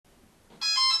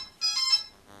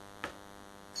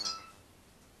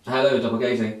Hello, double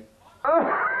gazing.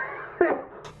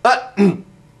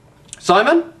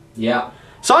 Simon? Yeah.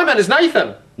 Simon, it's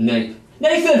Nathan.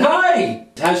 Nathan, hi!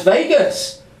 How's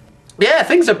Vegas? Yeah,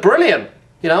 things are brilliant.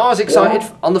 You know, I was excited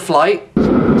on the flight.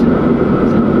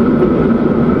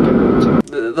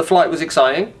 The flight was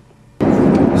exciting.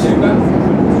 Super.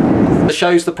 The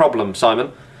show's the problem,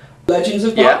 Simon. Legends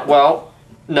of Pop? Yeah, well,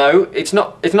 no, it's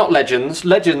not Legends.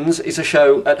 Legends is a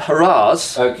show at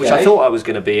Hurrah's, which I thought I was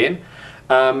going to be in,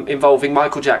 involving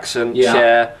Michael Jackson,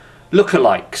 Cher,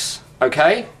 lookalikes,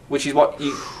 okay? Which is what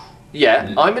you...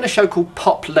 Yeah, I'm in a show called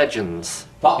Pop Legends.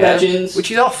 Pop Legends? Which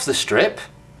is off the strip.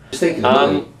 Just thinking of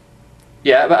money.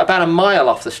 Yeah, about a mile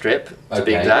off the strip, to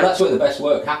be exact. Well, that's where the best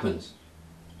work happens.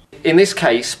 In this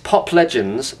case, Pop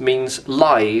Legends means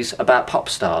lies about pop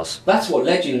stars. That's what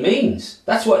legend means.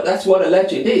 That's what a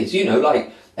legend is. You know,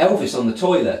 like Elvis on the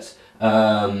toilet,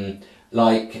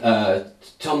 like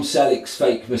Tom Selleck's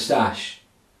fake moustache.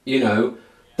 You know,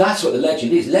 that's what the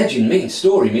legend is. Legend means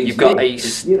story means. You've got a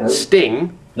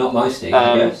Sting. Not my Sting,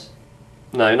 I guess.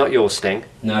 No, not your Sting.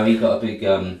 No, he got a big.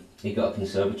 He got a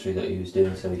conservatory that he was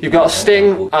doing. So you've got a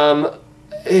Sting.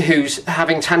 Who's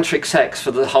having tantric sex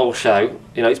for the whole show.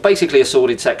 You know, it's basically a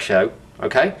sordid sex show,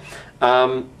 okay?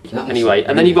 Anyway,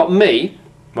 and then you've got me,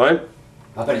 right?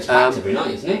 I bet it's packed every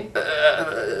night, isn't it?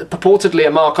 Purportedly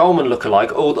a Mark Ullman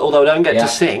lookalike, although I don't get to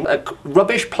sing. A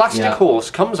rubbish plastic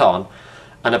horse comes on,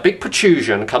 and a big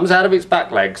protrusion comes out of its back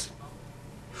legs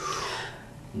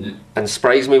and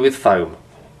sprays me with foam.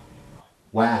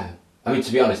 Wow. I mean,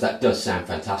 to be honest, that does sound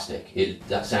fantastic.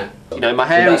 That sound. You know, my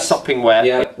hair is sopping wet.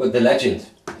 Yeah, with the legend.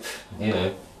 You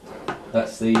know,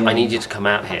 that's the. I need you to come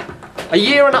out here.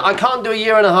 I can't do a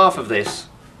year and a half of this,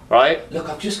 right? Look,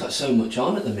 I've just got so much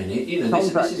on at the minute. You know,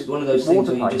 this is one of those things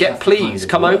where you just please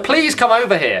come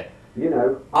over here. You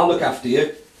know, I'll look after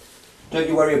you. Don't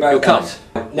you worry about that.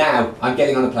 Now, I'm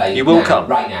getting on a plane. You will come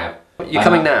right now. You're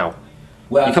coming now.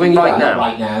 Well, you're coming right now.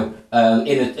 Right now,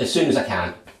 as soon as I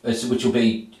can, which will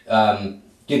be.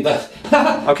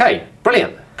 Okay,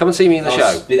 brilliant. Come and see me in the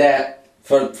show. Be there,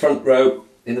 front row,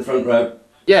 in the front row.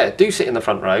 Yeah, do sit in the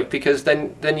front row because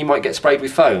then you might get sprayed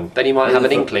with foam. Then you might have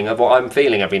an inkling of what I'm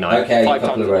feeling every night. Okay, a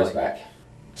couple of rows back.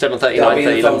 7:30,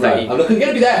 9:30, 11:30. I'm going to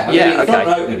be there. I'm going to be in the front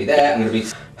row. I'm going to be there. I'm going to be.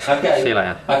 Okay. See you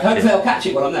later. I hope they'll catch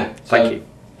it while I'm there. Thank you.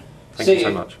 Thank you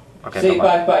so much. Okay. See you.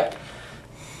 Bye. Bye.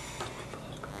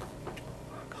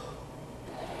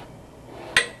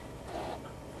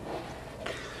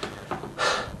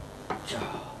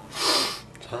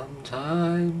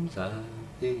 Sometimes I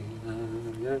feel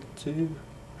I've got to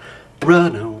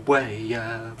run away,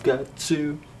 I've got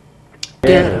to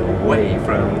get away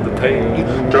from the pain,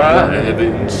 drive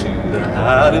into the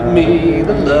heart of me,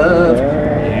 the love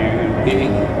you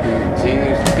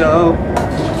seems to go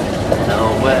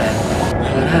nowhere,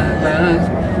 but I lost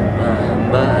my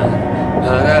mind,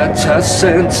 but I just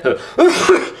sent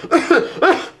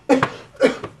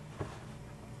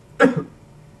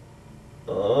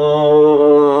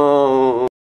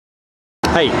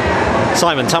Hey,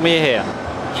 Simon, tell me you're here.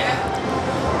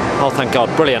 Yeah. Oh, thank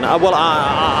God, brilliant. Well,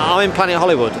 I'm in Planet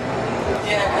Hollywood.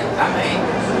 Yeah, I mean.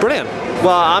 Brilliant.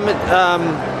 Well,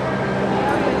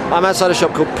 I'm outside a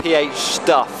shop called PH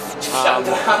Stuff. I'm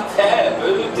there,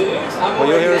 dude. Well,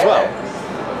 you're here as well.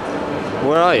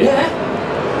 Where are you?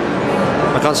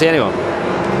 Yeah. I can't see anyone.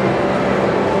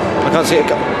 I can't see it.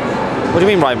 What do you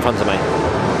mean right in front of me?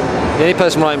 The only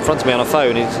person right in front of me on a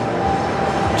phone is...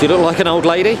 Do you look like an old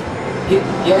lady?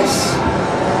 Yes.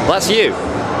 That's you.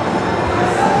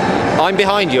 I'm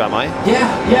behind you, am I?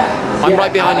 Yeah. I'm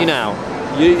right behind you now.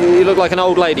 You look like an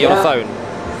old lady on a phone.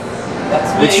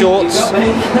 That's me. With shorts. You got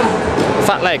me.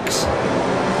 Fat legs.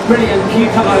 Brilliant. You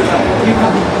come over. You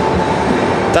come.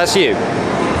 That's you.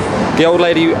 The old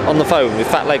lady on the phone with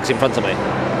fat legs in front of me.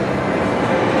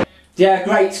 Yeah,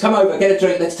 great. Come over. Get a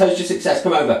drink. Let's toast your success.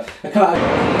 Come over. Come on.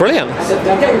 Brilliant.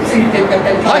 Okay, see you.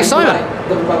 Okay, hi, Simon.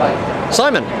 Bye-bye.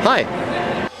 Simon, hi.